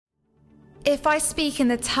If I speak in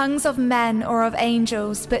the tongues of men or of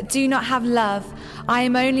angels, but do not have love, I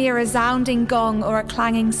am only a resounding gong or a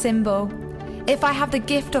clanging cymbal. If I have the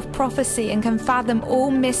gift of prophecy and can fathom all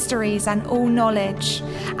mysteries and all knowledge,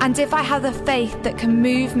 and if I have the faith that can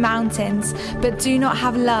move mountains, but do not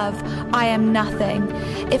have love, I am nothing.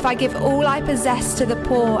 If I give all I possess to the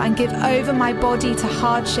poor and give over my body to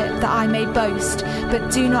hardship that I may boast,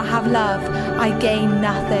 but do not have love, I gain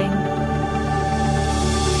nothing.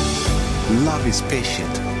 Love is patient,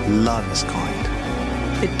 love is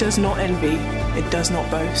kind. It does not envy, it does not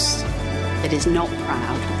boast. It is not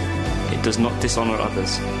proud. It does not dishonor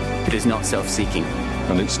others. It is not self-seeking.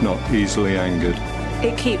 And it's not easily angered.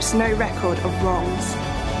 It keeps no record of wrongs.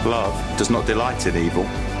 Love does not delight in evil,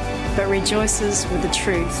 but rejoices with the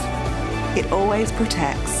truth. It always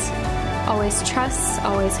protects. Always trusts,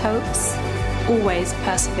 always hopes. Always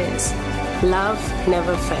perseveres. Love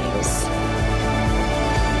never fails.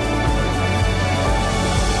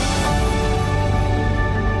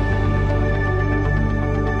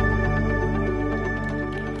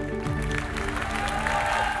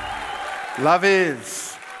 Love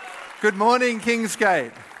is. Good morning,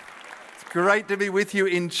 Kingsgate. It's great to be with you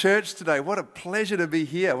in church today. What a pleasure to be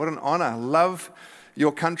here. What an honour. Love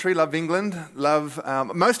your country, love England, love...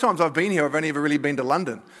 most times I've been here, I've only ever really been to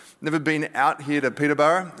London. Never been out here to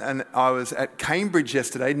Peterborough, and I was at Cambridge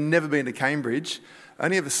yesterday, never been to Cambridge,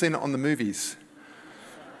 only ever seen it on the movies.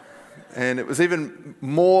 And it was even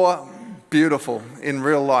more beautiful in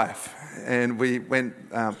real life. And we went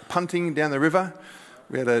punting down the river.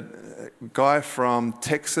 We had a guy from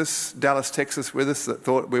Texas, Dallas, Texas, with us that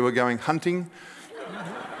thought we were going hunting,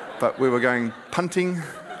 but we were going punting.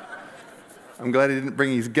 I'm glad he didn't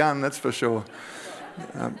bring his gun, that's for sure.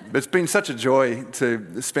 But it's been such a joy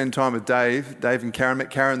to spend time with Dave and Karen. Met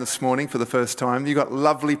Karen this morning for the first time. You've got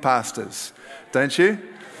lovely pastors, don't you?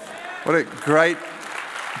 What a great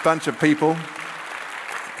bunch of people.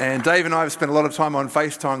 And Dave and I have spent a lot of time on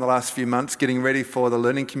FaceTime the last few months getting ready for the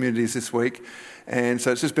learning communities this week. And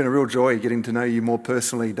so it's just been a real joy getting to know you more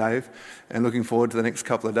personally, Dave, and looking forward to the next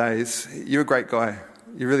couple of days. You're a great guy.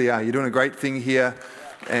 You really are. You're doing a great thing here,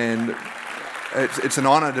 and it's an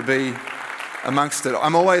honour to be amongst it.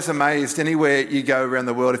 I'm always amazed anywhere you go around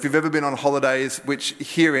the world. If you've ever been on holidays, which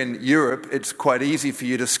here in Europe, it's quite easy for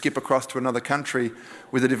you to skip across to another country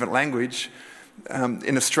with a different language.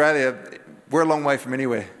 In Australia, we're a long way from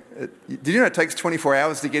anywhere. Did you know it takes 24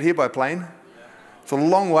 hours to get here by plane? It's a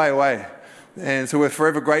long way away. And so we're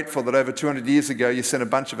forever grateful that over 200 years ago you sent a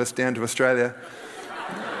bunch of us down to Australia.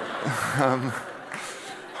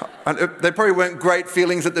 They probably weren't great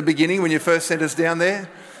feelings at the beginning when you first sent us down there.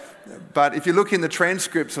 But if you look in the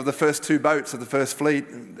transcripts of the first two boats of the first fleet,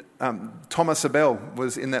 Thomas Abel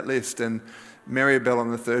was in that list, and Mary Abel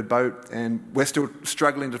on the third boat. And we're still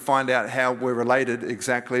struggling to find out how we're related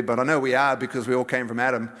exactly, but I know we are because we all came from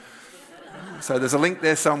Adam. So there's a link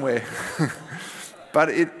there somewhere. But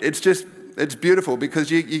it's beautiful because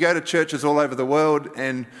you go to churches all over the world,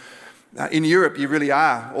 and in Europe you really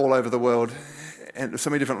are all over the world, and so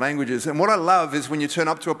many different languages. And what I love is when you turn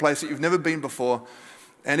up to a place that you've never been before,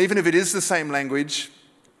 and even if it is the same language,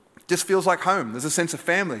 it just feels like home. There's a sense of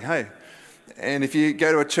family, hey? And if you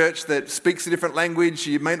go to a church that speaks a different language,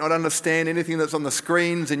 you may not understand anything that's on the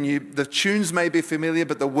screens, and the tunes may be familiar,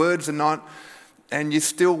 but the words are not, and you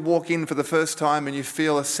still walk in for the first time and you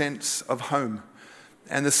feel a sense of home.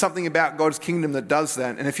 And there's something about God's kingdom that does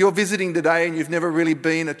that. And if you're visiting today and you've never really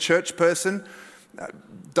been a church person,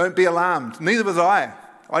 don't be alarmed. Neither was I.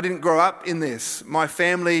 I didn't grow up in this. My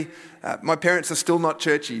family, my parents are still not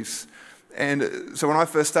churchies. And so when I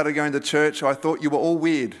first started going to church, I thought you were all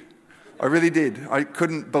weird. I really did. I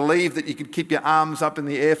couldn't believe that you could keep your arms up in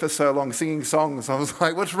the air for so long singing songs. I was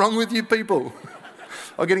like, what's wrong with you people?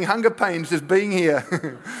 I'm getting hunger pains just being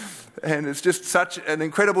here. And it's just such an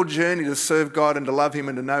incredible journey to serve God and to love Him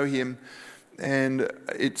and to know Him. And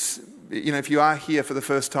it's, if you are here for the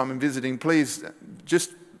first time and visiting, please,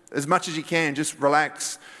 just as much as you can, just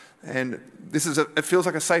relax. And it feels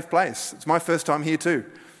like a safe place. It's my first time here too.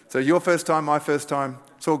 So your first time, my first time,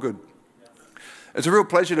 it's all good. It's a real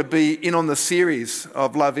pleasure to be in on the series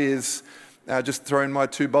of Love Is, just throw in my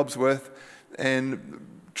 2 bobs worth and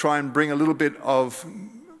try and bring a little bit of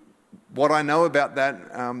what I know about that.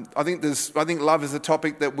 I think love is a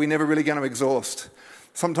topic that we're never really going to exhaust.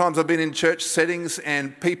 Sometimes I've been in church settings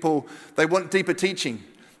and people, they want deeper teaching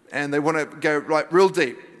and they want to go real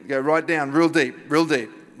deep, go right down, real deep.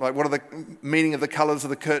 Like what are the meaning of the colours of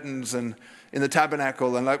the curtains and in the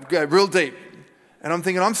tabernacle, and go real deep. And I'm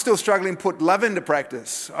thinking, I'm still struggling to put love into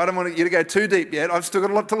practice. I don't want you to go too deep yet. I've still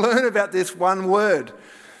got a lot to learn about this one word.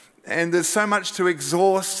 And there's so much to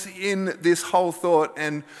exhaust in this whole thought.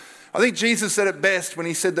 And I think Jesus said it best when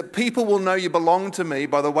he said that people will know you belong to me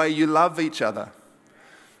by the way you love each other.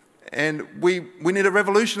 And we need a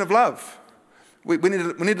revolution of love. We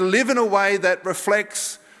need to live in a way that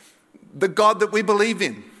reflects the God that we believe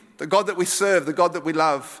in, the God that we serve, the God that we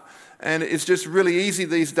love. And it's just really easy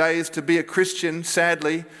these days to be a Christian,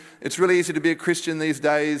 sadly. It's really easy to be a Christian these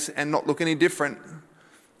days and not look any different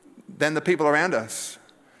than the people around us.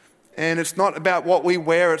 And it's not about what we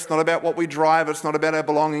wear, it's not about what we drive, it's not about our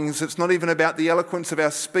belongings, it's not even about the eloquence of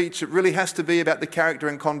our speech. It really has to be about the character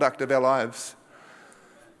and conduct of our lives.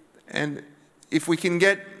 And if we can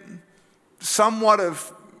get somewhat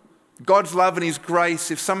of God's love and his grace,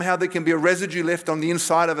 if somehow there can be a residue left on the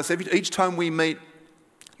inside of us each time we meet,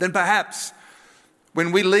 then perhaps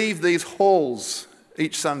when we leave these halls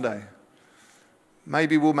each Sunday,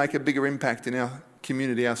 maybe we'll make a bigger impact in our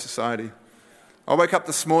community, our society. I woke up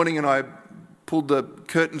this morning and I pulled the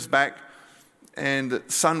curtains back and the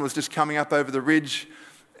sun was just coming up over the ridge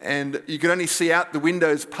and you could only see out the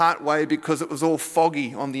windows part way because it was all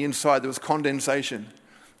foggy on the inside. There was condensation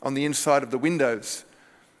on the inside of the windows.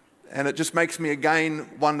 And it just makes me again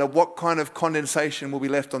wonder what kind of condensation will be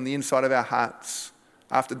left on the inside of our hearts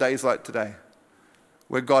after days like today,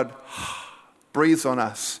 where God breathes on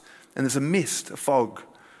us and there's a mist, a fog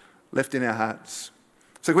left in our hearts.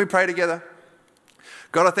 So can we pray together?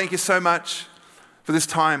 God, I thank you so much for this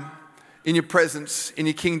time in your presence, in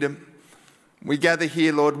your kingdom. We gather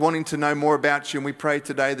here, Lord, wanting to know more about you, and we pray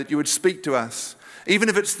today that you would speak to us, even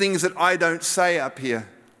if it's things that I don't say up here,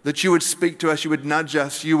 that you would speak to us, you would nudge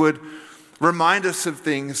us, you would remind us of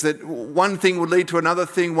things, that one thing would lead to another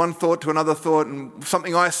thing, one thought to another thought, and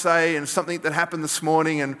something I say and something that happened this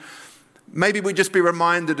morning, and maybe we'd just be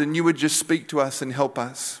reminded and you would just speak to us and help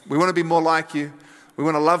us. We want to be more like you. We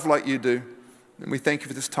want to love like you do. And we thank you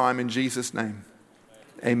for this time in Jesus' name.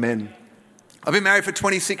 Amen. I've been married for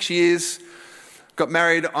 26 years. Got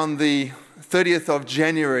married on the 30th of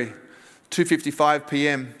January, 2:55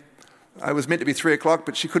 p.m. I was meant to be 3 o'clock,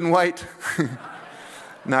 but she couldn't wait.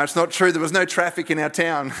 No, it's not true. There was no traffic in our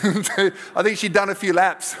town. I think she'd done a few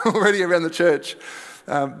laps already around the church.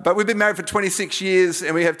 But we've been married for 26 years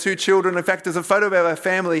and we have 2 children. In fact, there's a photo of our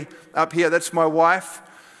family up here. That's my wife.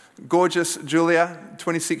 Gorgeous Julia,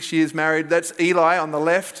 26 years married. That's Eli on the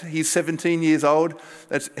left. He's 17 years old.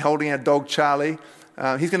 That's holding our dog Charlie.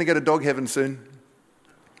 He's going to go to dog heaven soon.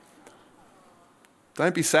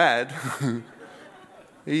 Don't be sad.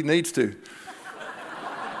 He needs to.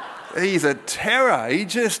 He's a terror. He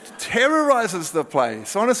just terrorizes the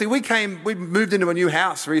place. Honestly, we moved into a new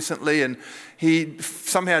house recently and he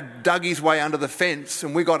somehow dug his way under the fence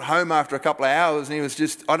and we got home after a couple of hours and he was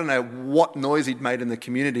just, I don't know what noise he'd made in the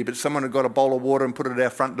community, but someone had got a bowl of water and put it at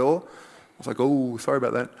our front door. I was like, oh, sorry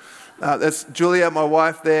about that. That's Julia, my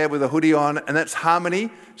wife there with a hoodie on, and that's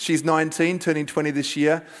Harmony. She's 19, turning 20 this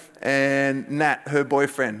year, and Nat, her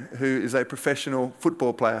boyfriend, who is a professional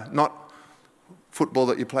football player. Not football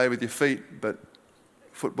that you play with your feet, but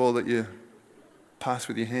football that you pass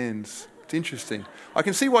with your hands. It's interesting. I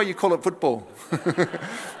can see why you call it football.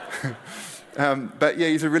 But yeah,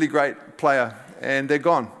 he's a really great player, and they're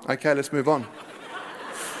gone. Okay, let's move on.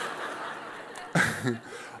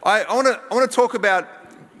 I want to talk about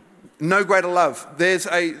no greater love. There's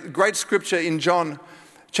a great scripture in John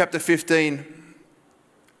chapter 15.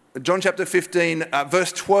 John chapter 15,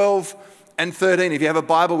 verse 12 and 13. If you have a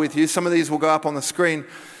Bible with you, some of these will go up on the screen.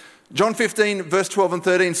 John 15, verse 12 and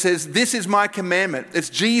 13 says, "This is my commandment." It's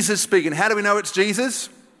Jesus speaking. How do we know it's Jesus?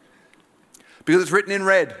 Because it's written in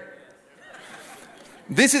red.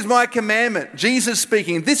 This is my commandment. Jesus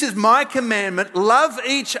speaking. This is my commandment. Love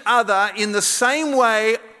each other in the same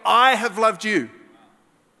way I have loved you.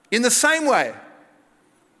 In the same way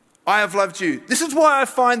I have loved you. This is why I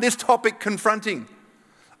find this topic confronting.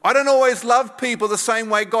 I don't always love people the same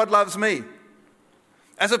way God loves me.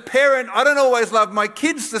 As a parent, I don't always love my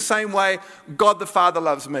kids the same way God the Father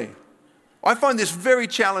loves me. I find this very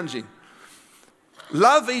challenging.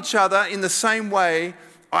 Love each other in the same way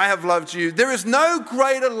I have loved you. There is no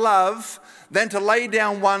greater love than to lay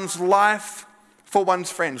down one's life for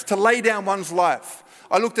one's friends, to lay down one's life.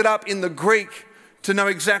 I looked it up in the Greek to know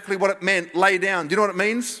exactly what it meant, lay down. Do you know what it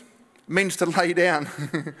means? It means to lay down.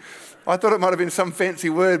 I thought it might have been some fancy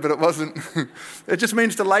word, but it wasn't. It just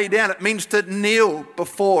means to lay down. It means to kneel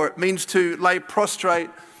before. It means to lay prostrate.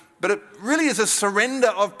 But it really is a surrender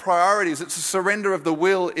of priorities. It's a surrender of the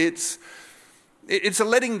will. It's a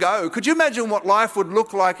letting go. Could you imagine what life would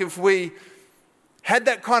look like if we had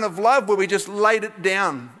that kind of love where we just laid it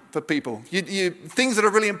down for people? Things that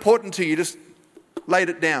are really important to you, just laid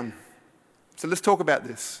it down. So let's talk about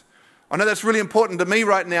this. I know that's really important to me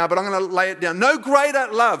right now, but I'm going to lay it down. No greater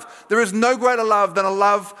love. There is no greater love than a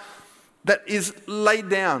love that is laid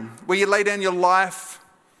down, where you lay down your life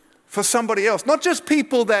for somebody else. Not just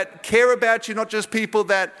people that care about you, not just people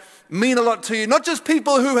that mean a lot to you, not just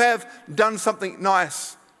people who have done something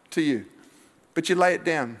nice to you, but you lay it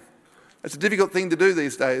down. It's a difficult thing to do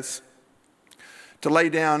these days, to lay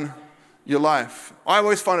down your life. I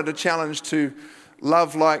always find it a challenge to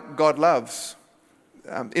love like God loves.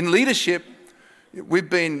 In leadership,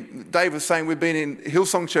 Dave was saying we've been in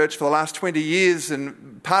Hillsong Church for the last 20 years,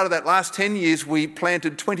 and part of that last 10 years we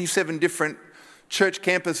planted 27 different church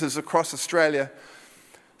campuses across Australia.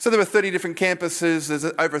 So there were 30 different campuses, there's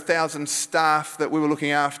over 1,000 staff that we were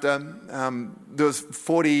looking after. There was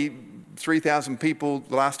 43,000 people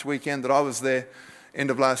the last weekend that I was there, end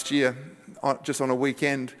of last year, just on a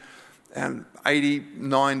weekend, and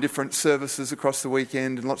 89 different services across the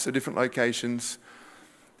weekend in lots of different locations.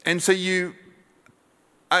 And so you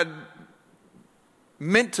are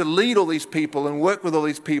meant to lead all these people and work with all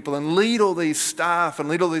these people and lead all these staff and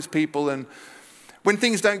lead all these people. And when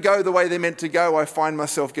things don't go the way they're meant to go, I find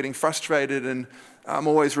myself getting frustrated, and I'm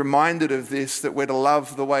always reminded of this, that we're to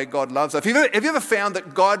love the way God loves us. Have you ever found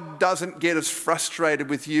that God doesn't get as frustrated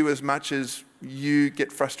with you as much as you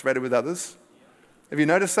get frustrated with others? Have you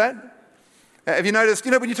noticed that? Have you noticed,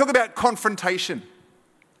 when you talk about confrontation,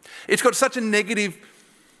 it's got such a negative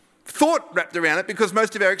thought wrapped around it because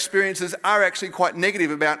most of our experiences are actually quite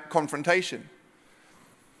negative about confrontation.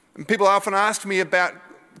 And people often ask me about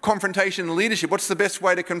confrontation in leadership. What's the best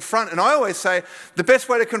way to confront? And I always say the best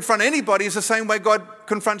way to confront anybody is the same way God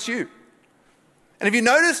confronts you. And have you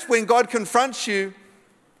noticed when God confronts you,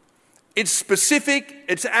 it's specific,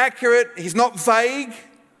 it's accurate, He's not vague.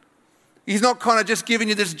 He's not kind of just giving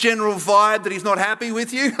you this general vibe that He's not happy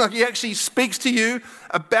with you. Like, He actually speaks to you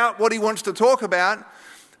about what He wants to talk about.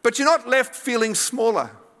 But you're not left feeling smaller.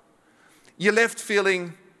 You're left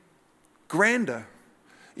feeling grander.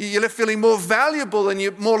 You're left feeling more valuable, and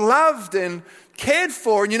you're more loved and cared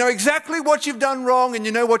for, and you know exactly what you've done wrong and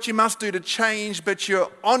you know what you must do to change, but you're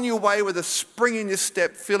on your way with a spring in your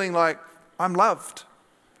step, feeling like, I'm loved.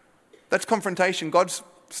 That's confrontation, God's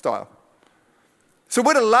style. So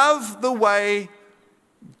we're to love the way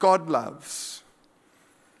God loves.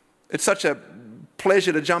 It's such a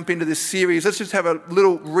pleasure to jump into this series. Let's just have a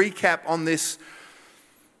little recap on this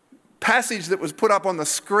passage that was put up on the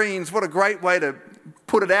screens. What a great way to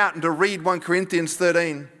put it out and to read 1 Corinthians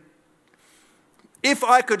 13. If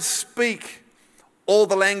I could speak all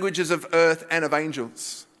the languages of earth and of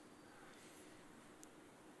angels,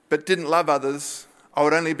 but didn't love others, I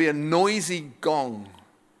would only be a noisy gong.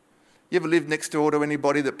 You ever lived next door to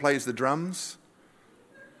anybody that plays the drums?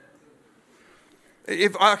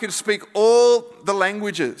 If I could speak all the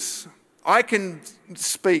languages, I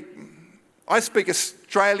speak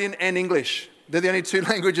Australian and English. They're the only two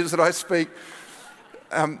languages that I speak.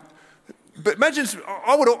 But imagine,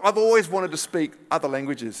 I've always wanted to speak other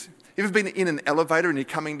languages. You ever been in an elevator and you're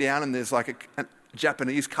coming down and there's like a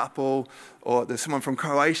Japanese couple, or there's someone from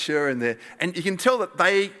Croatia, and you can tell that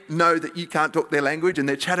they know that you can't talk their language, and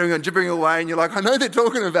they're chattering and gibbering away, and you're like, I know they're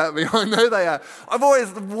talking about me. I know they are. I've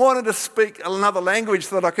always wanted to speak another language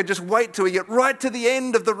so that I could just wait till we get right to the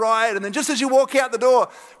end of the ride, and then just as you walk out the door,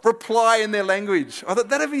 reply in their language. I thought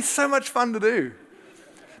that'd be so much fun to do.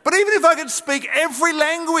 But even if I could speak every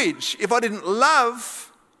language, if I didn't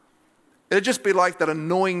love, it'd just be like that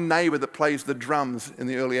annoying neighbour that plays the drums in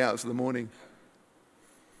the early hours of the morning.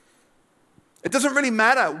 It doesn't really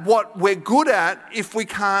matter what we're good at if we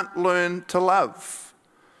can't learn to love.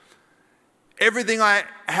 Everything I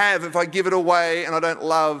have, if I give it away and I don't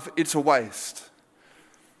love, it's a waste.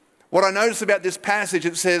 What I notice about this passage,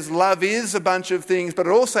 it says love is a bunch of things, but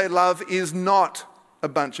it also love is not a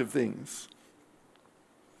bunch of things.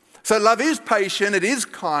 So love is patient, it is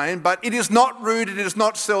kind, but it is not rude, it is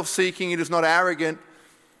not self-seeking, it is not arrogant.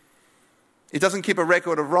 It doesn't keep a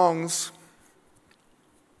record of wrongs.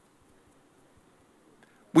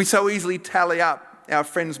 We so easily tally up our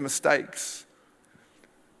friends' mistakes.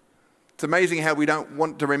 It's amazing how we don't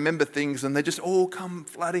want to remember things and they just all come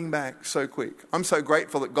flooding back so quick. I'm so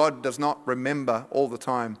grateful that God does not remember all the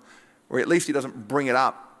time, or at least He doesn't bring it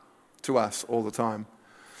up to us all the time.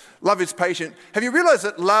 Love is patient. Have you realised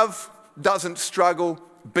that love doesn't struggle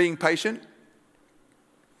being patient?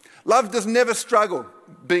 Love does never struggle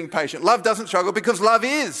being patient. Love doesn't struggle because love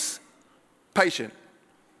is patient.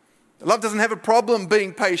 Love doesn't have a problem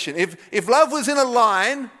being patient. If love was in a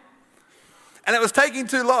line and it was taking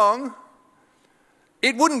too long,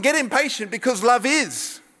 it wouldn't get impatient because love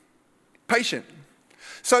is patient.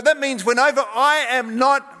 So that means whenever I am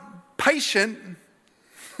not patient,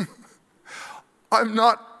 I'm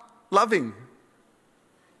not loving.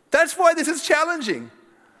 That's why this is challenging.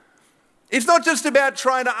 It's not just about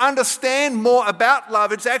trying to understand more about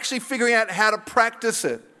love. It's actually figuring out how to practice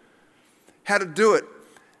it, how to do it,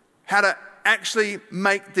 how to actually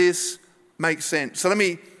make this make sense. So let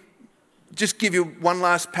me just give you one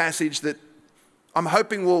last passage that I'm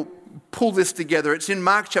hoping will pull this together. It's in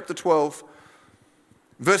Mark chapter 12,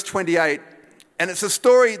 verse 28. And it's a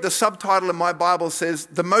story, the subtitle in my Bible says,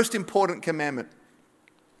 The Most Important Commandment.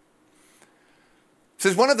 It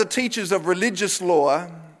says, one of the teachers of religious law,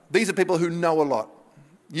 these are people who know a lot.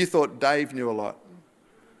 You thought Dave knew a lot.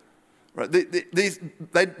 Right?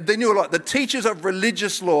 They knew a lot. The teachers of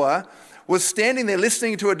religious law was standing there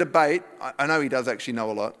listening to a debate. I know he does actually know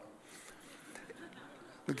a lot.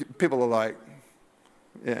 People are like,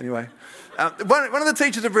 yeah, anyway. One of the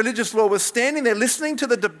teachers of religious law was standing there listening to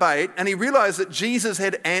the debate, and he realized that Jesus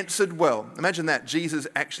had answered well. Imagine that, Jesus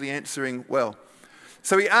actually answering well.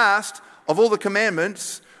 So he asked, of all the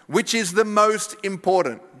commandments, which is the most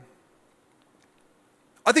important?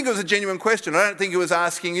 I think it was a genuine question. I don't think he was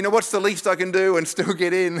asking, what's the least I can do and still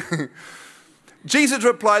get in? Jesus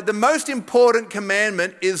replied, the most important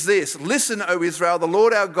commandment is this. Listen, O Israel, the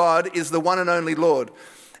Lord our God is the one and only Lord.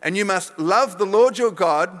 And you must love the Lord your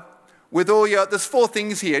God with all your... There's 4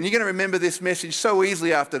 things here, and you're going to remember this message so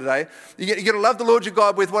easily after today. You're going to love the Lord your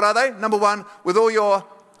God with, what are they? Number 1, with all your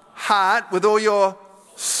heart, with all your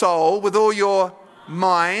soul, with all your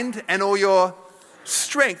mind, and all your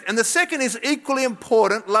strength. And the second is equally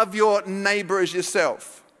important, love your neighbour as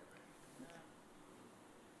yourself.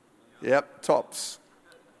 Yep, tops,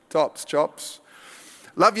 chops.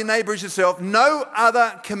 Love your neighbour as yourself. No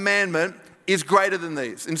other commandment is greater than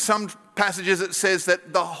these. In some passages it says that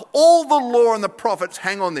all the law and the prophets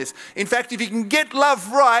hang on this. In fact, if you can get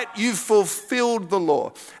love right, you've fulfilled the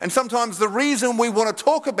law. And sometimes the reason we want to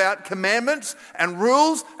talk about commandments and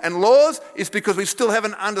rules and laws is because we still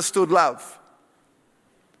haven't understood love.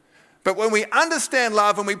 But when we understand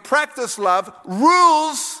love and we practice love,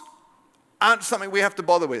 rules aren't something we have to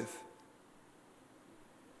bother with.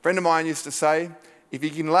 A friend of mine used to say, if you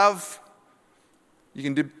can love, you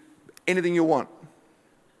can do anything you want.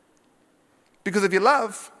 Because if you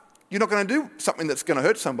love, you're not going to do something that's going to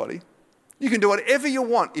hurt somebody. You can do whatever you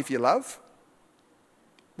want if you love.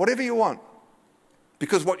 Whatever you want.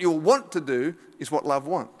 Because what you'll want to do is what love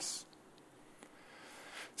wants.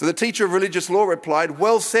 So the teacher of religious law replied,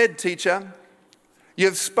 well said, teacher. You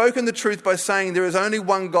have spoken the truth by saying there is only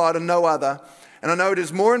one God and no other. And I know it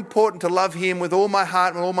is more important to love him with all my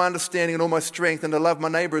heart and all my understanding and all my strength than to love my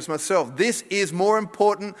neighbour as myself. This is more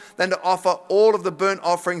important than to offer all of the burnt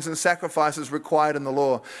offerings and sacrifices required in the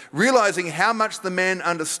law. Realizing how much the man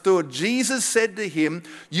understood, Jesus said to him,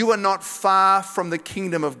 you are not far from the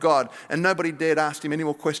kingdom of God. And nobody dared ask him any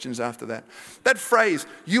more questions after that. That phrase,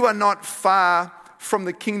 you are not far from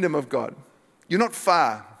the kingdom of God. You're not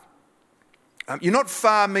far. You're not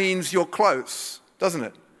far means you're close, doesn't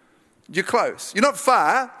it? You're close. You're not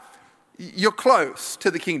far, you're close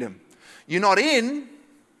to the kingdom. You're not in,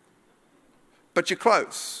 but you're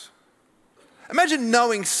close. Imagine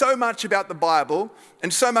knowing so much about the Bible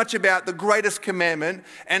and so much about the greatest commandment,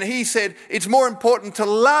 and he said it's more important to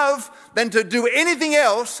love than to do anything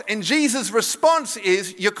else, and Jesus' response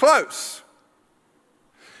is, you're close.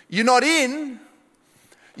 You're not in,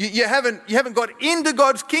 you haven't got into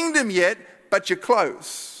God's kingdom yet, but you're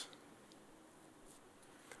close.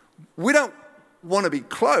 We don't want to be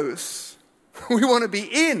close. We want to be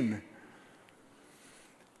in.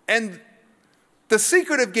 And the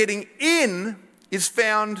secret of getting in is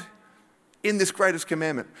found in this greatest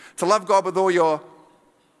commandment. To love God with all your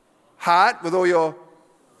heart, with all your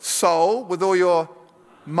soul, with all your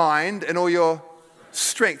mind, and all your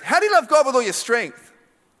strength. How do you love God with all your strength?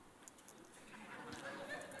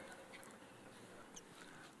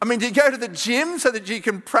 I mean, do you go to the gym so that you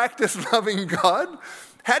can practice loving God?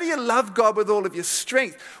 How do you love God with all of your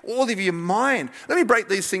strength, all of your mind? Let me break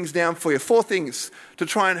these things down for you. 4 things to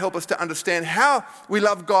try and help us to understand how we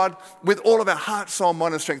love God with all of our heart, soul,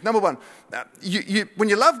 mind, and strength. Number 1, when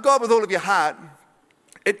you love God with all of your heart,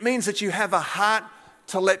 it means that you have a heart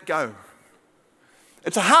to let go.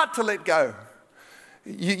 It's a heart to let go.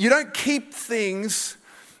 You don't keep things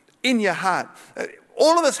in your heart.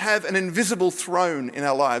 All of us have an invisible throne in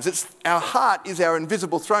our lives. Our heart is our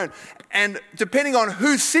invisible throne. And depending on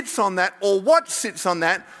who sits on that or what sits on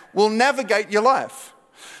that will navigate your life.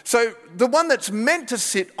 So the one that's meant to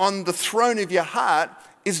sit on the throne of your heart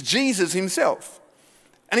is Jesus himself.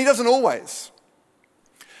 And he doesn't always.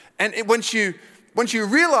 And once you once you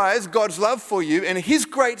realize God's love for you and his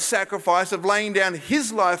great sacrifice of laying down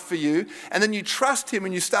his life for you, and then you trust him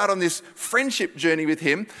and you start on this friendship journey with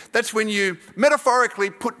him, that's when you metaphorically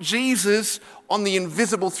put Jesus on the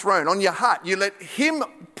invisible throne, on your heart. You let him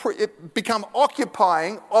become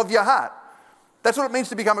occupying of your heart. That's what it means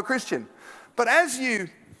to become a Christian. But as you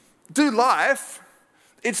do life,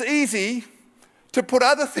 it's easy to put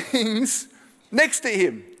other things next to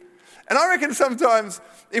him. And I reckon sometimes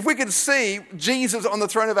if we could see Jesus on the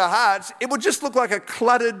throne of our hearts, it would just look like a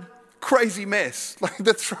cluttered, crazy mess. Like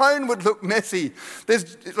the throne would look messy.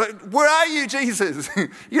 Where are you, Jesus?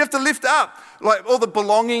 You have to lift up like all the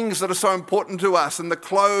belongings that are so important to us, and the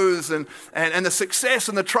clothes and the success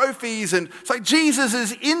and the trophies. And it's like Jesus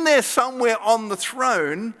is in there somewhere on the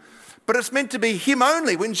throne, but it's meant to be him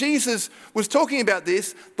only. When Jesus was talking about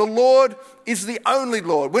this, the Lord is the only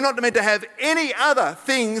Lord. We're not meant to have any other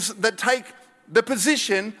things that take the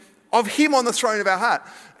position of him on the throne of our heart.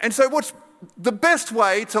 And so what's the best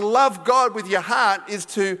way to love God with your heart is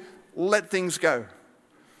to let things go.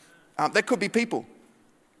 That could be people.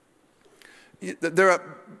 There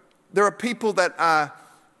are people that are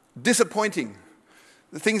disappointing.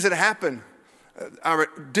 The things that happen are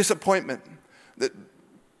a disappointment. That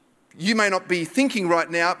you may not be thinking right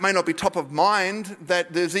now, it may not be top of mind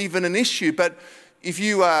that there's even an issue, but if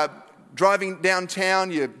you are driving downtown,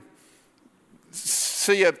 you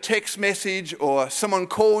see a text message or someone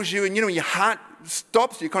calls you and your heart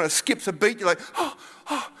stops, you kind of skips a beat, you're like,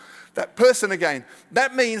 oh, that person again.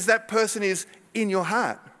 That means that person is in your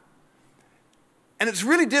heart. And it's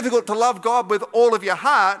really difficult to love God with all of your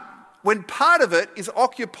heart when part of it is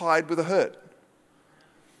occupied with a hurt.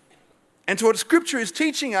 And so what Scripture is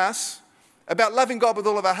teaching us about loving God with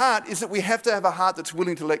all of our heart is that we have to have a heart that's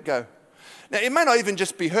willing to let go. Now, it may not even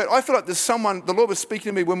just be hurt. I feel like there's someone, the Lord was speaking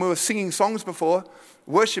to me when we were singing songs before,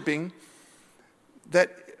 worshiping,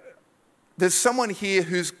 that there's someone here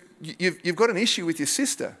who's, you've got an issue with your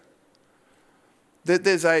sister.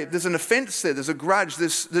 There's an offence there, there's a grudge,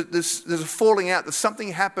 there's a falling out, there's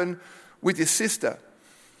something happened with your sister.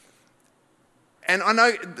 And I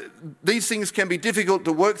know these things can be difficult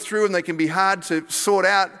to work through and they can be hard to sort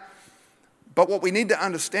out. But what we need to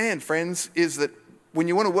understand, friends, is that when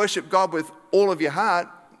you want to worship God with all of your heart,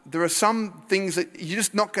 there are some things that you're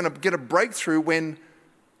just not going to get a breakthrough when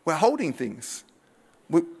we're holding things.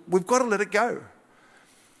 We've got to let it go.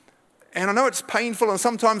 And I know it's painful, and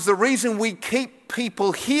sometimes the reason we keep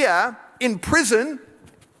people here in prison,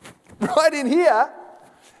 right in here,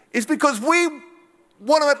 is because we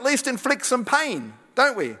want to at least inflict some pain,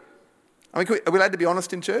 don't we? I mean, are we allowed to be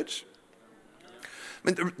honest in church?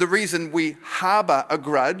 I mean, the reason we harbour a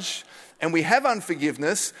grudge and we have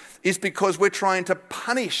unforgiveness is because we're trying to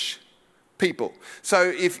punish people. So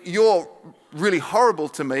if you're really horrible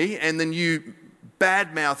to me and then you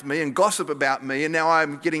badmouth me and gossip about me, and now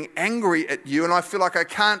I'm getting angry at you and I feel like I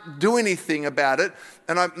can't do anything about it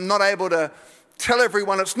and I'm not able to tell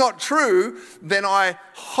everyone it's not true, then I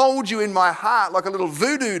hold you in my heart like a little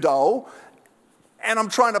voodoo doll and I'm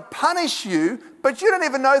trying to punish you, but you don't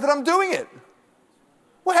even know that I'm doing it.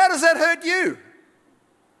 Well, how does that hurt you?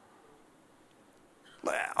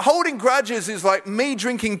 Holding grudges is like me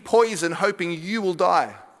drinking poison hoping you will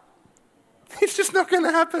die. It's just not going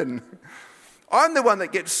to happen. I'm the one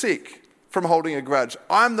that gets sick from holding a grudge.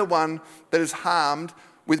 I'm the one that is harmed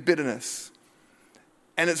with bitterness.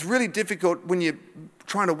 And it's really difficult when you're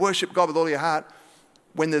trying to worship God with all your heart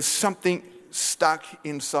when there's something stuck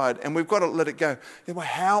inside and we've got to let it go. Well,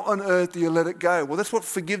 how on earth do you let it go? Well, that's what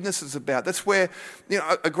forgiveness is about. That's where,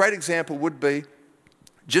 a great example would be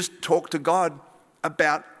just talk to God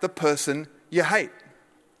about the person you hate.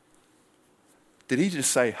 Did he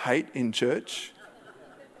just say hate in church?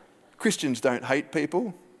 Christians don't hate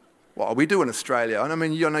people. Well, we do in Australia. I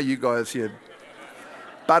mean, I know you guys here.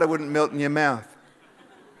 Butter wouldn't melt in your mouth.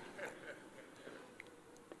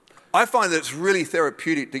 I find that it's really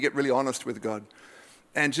therapeutic to get really honest with God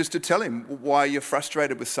and just to tell him why you're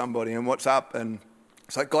frustrated with somebody and what's up. And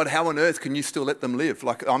it's like, God, how on earth can you still let them live?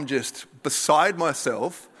 Like, I'm just beside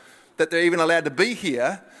myself that they're even allowed to be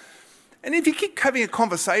here. And if you keep having a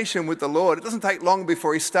conversation with the Lord, it doesn't take long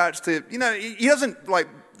before he starts to, he doesn't like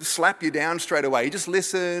slap you down straight away. He just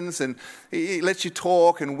listens and he lets you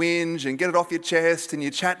talk and whinge and get it off your chest and you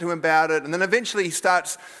chat to him about it. And then eventually he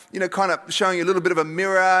starts, kind of showing you a little bit of a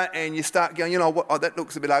mirror and you start going, that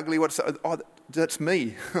looks a bit ugly. That's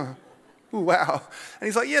me. Ooh, wow. And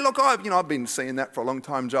he's like, yeah, look, I've been seeing that for a long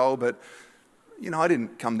time, Joel, but, I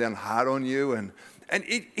didn't come down hard on you. And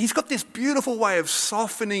he's got this beautiful way of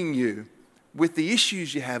softening you with the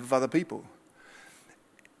issues you have with other people.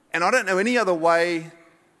 And I don't know any other way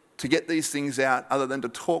to get these things out other than to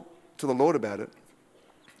talk to the Lord about it,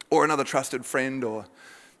 or another trusted friend, or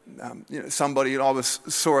somebody. I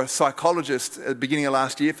saw a psychologist at the beginning of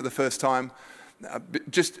last year for the first time,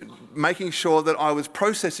 just making sure that I was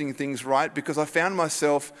processing things right, because I found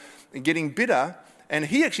myself getting bitter. And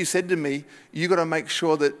he actually said to me, "You got to make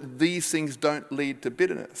sure that these things don't lead to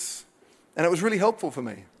bitterness." And it was really helpful for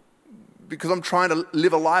me, because I'm trying to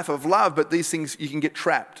live a life of love, but these things, you can get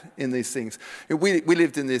trapped in these things. We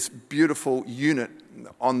lived in this beautiful unit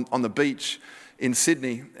on the beach in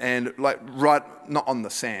Sydney, and right, not on the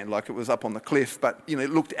sand, like it was up on the cliff, but it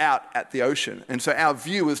looked out at the ocean. And so our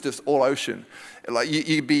view was just all ocean. Like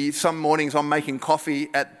you'd be, some mornings I'm making coffee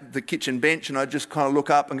at the kitchen bench, and I'd just kind of look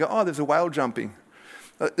up and go, "Oh, there's a whale jumping."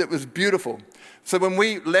 It was beautiful. So when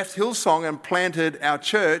we left Hillsong and planted our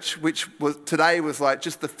church, which was today was like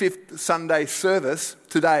just the 5th Sunday service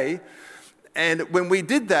today, and when we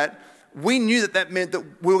did that, we knew that meant that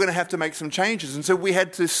we were going to have to make some changes. And so we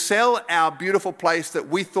had to sell our beautiful place that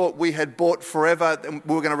we thought we had bought forever, and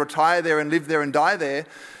we were going to retire there and live there and die there,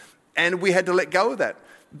 and we had to let go of that.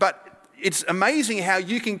 But it's amazing how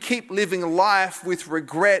you can keep living life with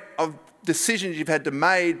regret of decisions you've had to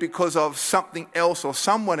make because of something else or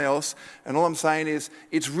someone else. And all I'm saying is,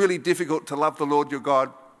 it's really difficult to love the Lord your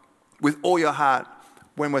God with all your heart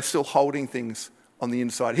when we're still holding things on the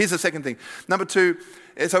inside. Here's the second thing. Number 2,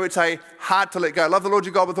 so it's a hard to let go. Love the Lord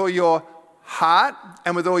your God with all your heart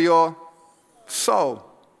and with all your soul.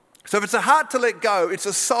 So if it's a heart to let go, it's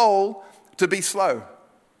a soul to be slow.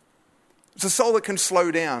 It's a soul that can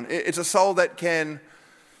slow down. It's a soul that can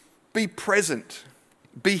be present,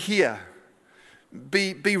 be here,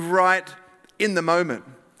 be right in the moment.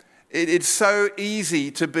 It's so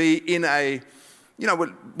easy to be in a,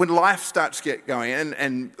 when life starts to get going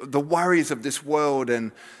and the worries of this world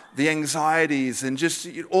and the anxieties and just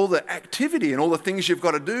all the activity and all the things you've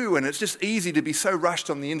got to do, and it's just easy to be so rushed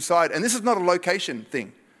on the inside. And this is not a location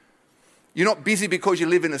thing. You're not busy because you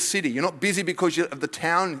live in a city. You're not busy because of the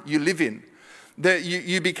town you live in.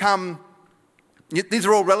 You become... These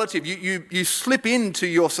are all relative. You slip into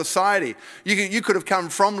your society. You could have come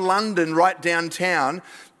from London right downtown,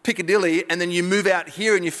 Piccadilly, and then you move out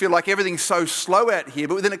here and you feel like everything's so slow out here.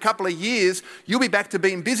 But within a couple of years, you'll be back to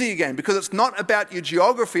being busy again, because it's not about your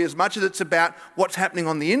geography as much as it's about what's happening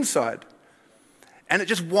on the inside. And it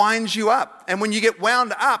just winds you up. And when you get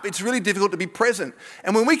wound up, it's really difficult to be present.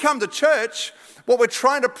 And when we come to church, what we're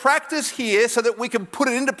trying to practice here so that we can put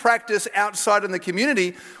it into practice outside in the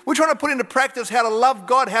community, we're trying to put into practice how to love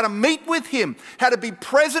God, how to meet with Him, how to be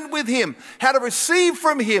present with Him, how to receive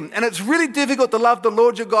from Him. And it's really difficult to love the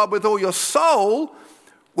Lord your God with all your soul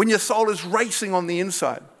when your soul is racing on the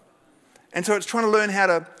inside. And so it's trying to learn how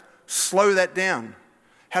to slow that down,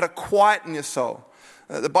 how to quieten your soul.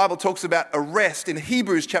 The Bible talks about a rest. In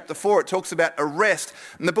Hebrews chapter 4, it talks about a rest.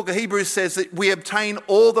 And the book of Hebrews says that we obtain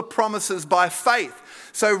all the promises by faith.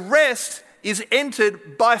 So rest is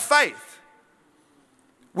entered by faith.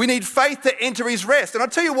 We need faith to enter His rest. And I'll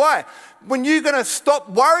tell you why. When you're going to stop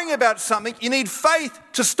worrying about something, you need faith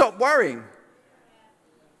to stop worrying.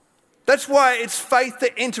 That's why it's faith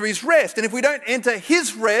to enter His rest. And if we don't enter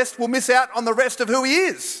His rest, we'll miss out on the rest of who He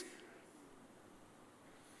is.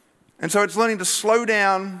 And so it's learning to slow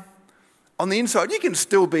down on the inside. You can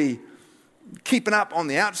still be keeping up on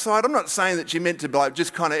the outside. I'm not saying that you're meant to be like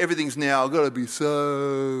just kind of everything's now, I've got to be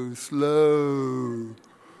so slow.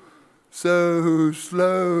 So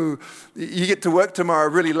slow. You get to work tomorrow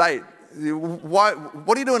really late. Why?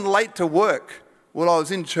 What are you doing late to work? Well, I was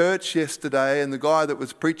in church yesterday and the guy that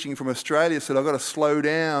was preaching from Australia said, I've got to slow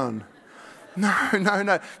down.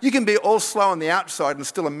 No. You can be all slow on the outside and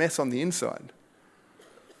still a mess on the inside.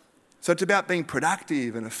 So it's about being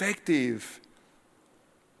productive and effective,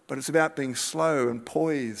 but it's about being slow and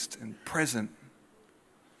poised and present.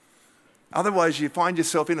 Otherwise, you find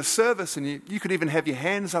yourself in a service and you could even have your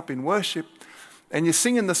hands up in worship and you're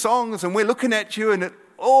singing the songs and we're looking at you and it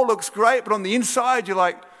all looks great, but on the inside you're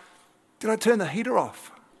like, did I turn the heater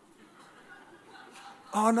off?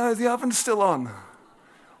 Oh no, the oven's still on.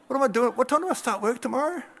 What am I doing? What time do I start work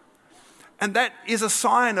tomorrow? And that is a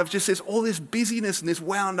sign of just all this busyness and this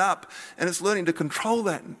wound up. And it's learning to control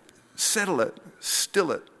that, and settle it,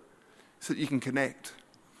 still it, so that you can connect.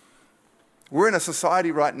 We're in a society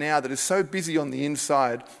right now that is so busy on the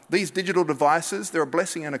inside. These digital devices, they're a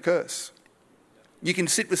blessing and a curse. You can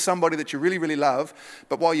sit with somebody that you really, really love,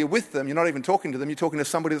 but while you're with them, you're not even talking to them, you're talking to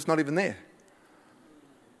somebody that's not even there.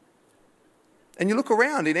 And you look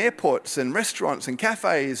around in airports and restaurants and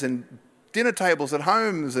cafes and dinner tables at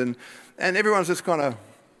homes and everyone's just kind of...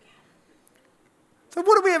 So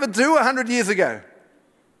what did we ever do 100 years ago?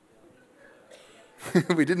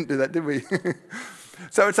 We didn't do that, did we?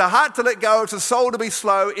 So it's a heart to let go. It's a soul to be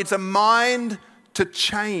slow. It's a mind to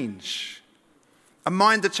change. A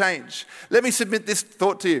mind to change. Let me submit this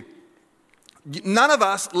thought to you. None of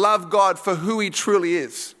us love God for who he truly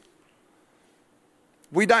is.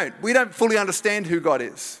 We don't. We don't fully understand who God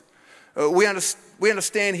is. We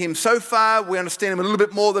understand him so far. We understand him a little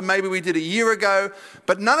bit more than maybe we did a year ago.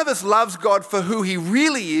 But none of us loves God for who he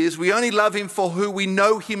really is. We only love him for who we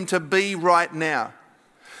know him to be right now.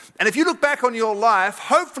 And if you look back on your life,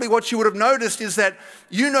 hopefully what you would have noticed is that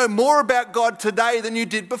you know more about God today than you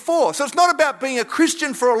did before. So it's not about being a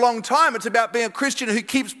Christian for a long time. It's about being a Christian who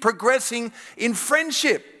keeps progressing in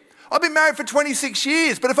friendship. I've been married for 26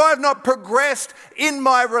 years, but if I have not progressed in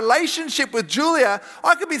my relationship with Julia,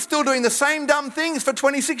 I could be still doing the same dumb things for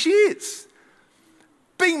 26 years.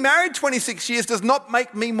 Being married 26 years does not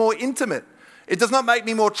make me more intimate. It does not make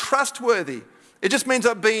me more trustworthy. It just means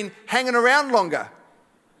I've been hanging around longer.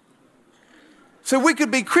 So we could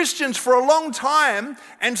be Christians for a long time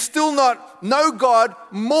and still not know God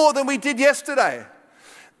more than we did yesterday.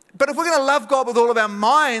 But if we're going to love God with all of our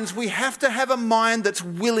minds, we have to have a mind that's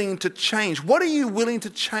willing to change. What are you willing to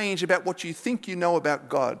change about what you think you know about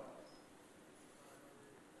God?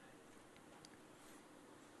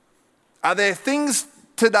 Are there things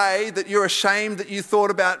today that you're ashamed that you thought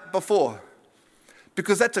about before?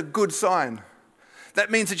 Because that's a good sign. That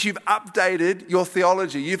means that you've updated your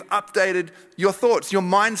theology. You've updated your thoughts. Your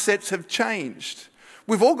mindsets have changed.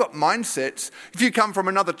 We've all got mindsets. If you come from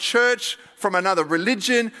another church, from another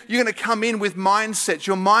religion, you're going to come in with mindsets.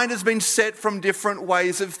 Your mind has been set from different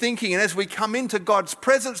ways of thinking. And as we come into God's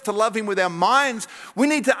presence to love him with our minds, we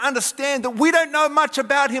need to understand that we don't know much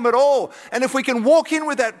about him at all. And if we can walk in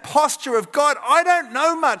with that posture of, God, I don't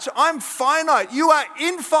know much. I'm finite. You are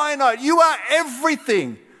infinite. You are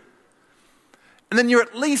everything. And then you're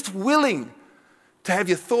at least willing to have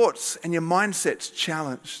your thoughts and your mindsets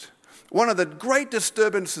challenged. One of the great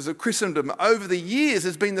disturbances of Christendom over the years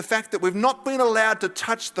has been the fact that we've not been allowed to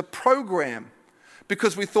touch the program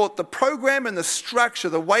because we thought the program and the structure,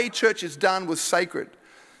 the way church is done, was sacred.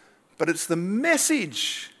 But it's the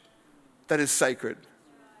message that is sacred,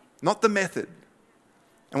 not the method.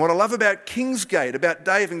 And what I love about Kingsgate, about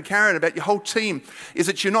Dave and Karen, about your whole team, is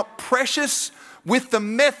that you're not precious with the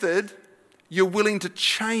method. You're willing to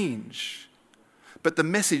change. But the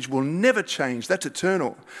message will never change. That's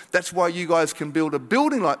eternal. That's why you guys can build a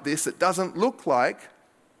building like this that doesn't look like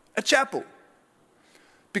a chapel.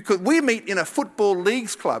 Because we meet in a football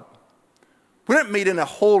leagues club. We don't meet in a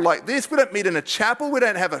hall like this. We don't meet in a chapel. We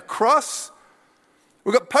don't have a cross.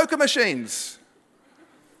 We've got poker machines.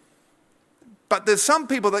 But there's some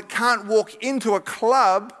people that can't walk into a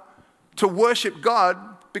club to worship God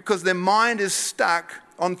because their mind is stuck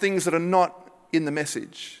on things that are not in the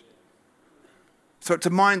message. So it's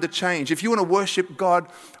a mind to change. If you want to worship God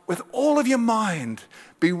with all of your mind,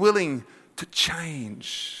 be willing to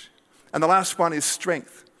change. And the last one is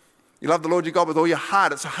strength. You love the Lord your God with all your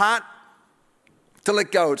heart. It's a heart to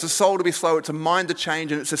let go. It's a soul to be slow. It's a mind to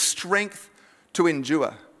change. And it's a strength to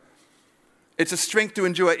endure. It's a strength to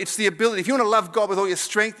endure. It's the ability. If you want to love God with all your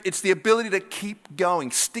strength, it's the ability to keep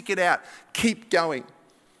going. Stick it out. Keep going.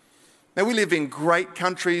 Now, we live in great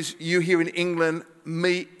countries, you here in England,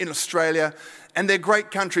 me in Australia, and they're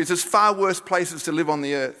great countries. There's far worse places to live on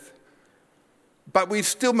the earth. But we've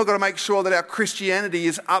still got to make sure that our Christianity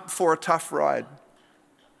is up for a tough ride.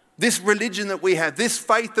 This religion that we have, this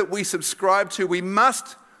faith that we subscribe to, we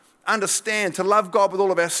must understand to love God with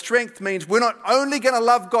all of our strength means we're not only going to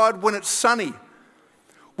love God when it's sunny,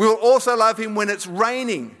 we will also love him when it's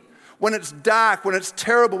raining, when it's dark, when it's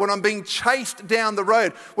terrible, when I'm being chased down the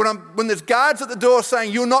road, when there's guards at the door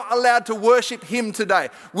saying you're not allowed to worship him today.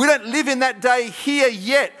 We don't live in that day here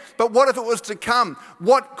yet, but what if it was to come?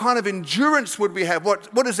 What kind of endurance would we have?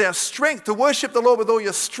 What is our strength? To worship the Lord with all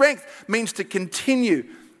your strength means to continue,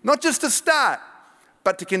 not just to start,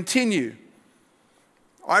 but to continue.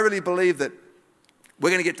 I really believe that we're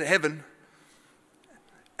going to get to heaven,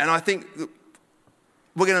 and I think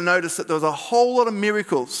we're going to notice that there was a whole lot of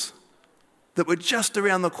miracles that were just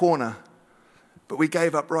around the corner, but we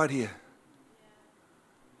gave up right here.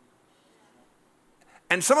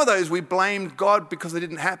 And some of those we blamed God because they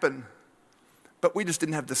didn't happen, but we just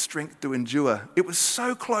didn't have the strength to endure. It was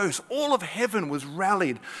so close. All of heaven was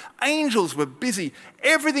rallied. Angels were busy.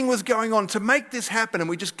 Everything was going on to make this happen, and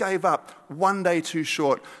we just gave up. 1 day too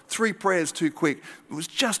short, 3 prayers too quick. It was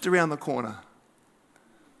just around the corner.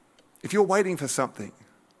 If you're waiting for something,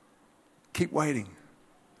 keep waiting.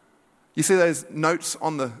 You see those notes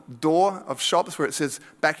on the door of shops where it says,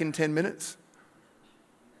 back in 10 minutes?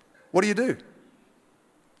 What do?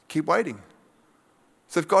 Keep waiting.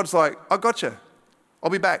 So if God's like, I got you, I'll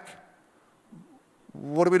be back.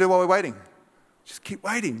 What do we do while we're waiting? Just keep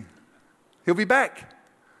waiting. He'll be back.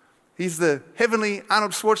 He's the heavenly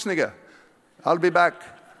Arnold Schwarzenegger. I'll be back.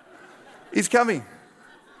 He's coming.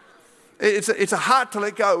 It's a heart to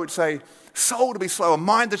let go. It's a soul to be slow, a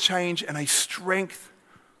mind to change, and a strength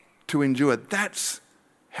to endure. That's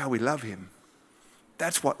how we love him.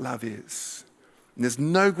 That's what love is. And there's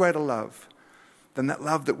no greater love than that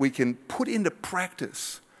love that we can put into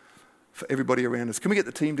practice for everybody around us. Can we get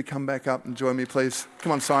the team to come back up and join me, please?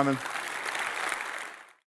 Come on, Simon.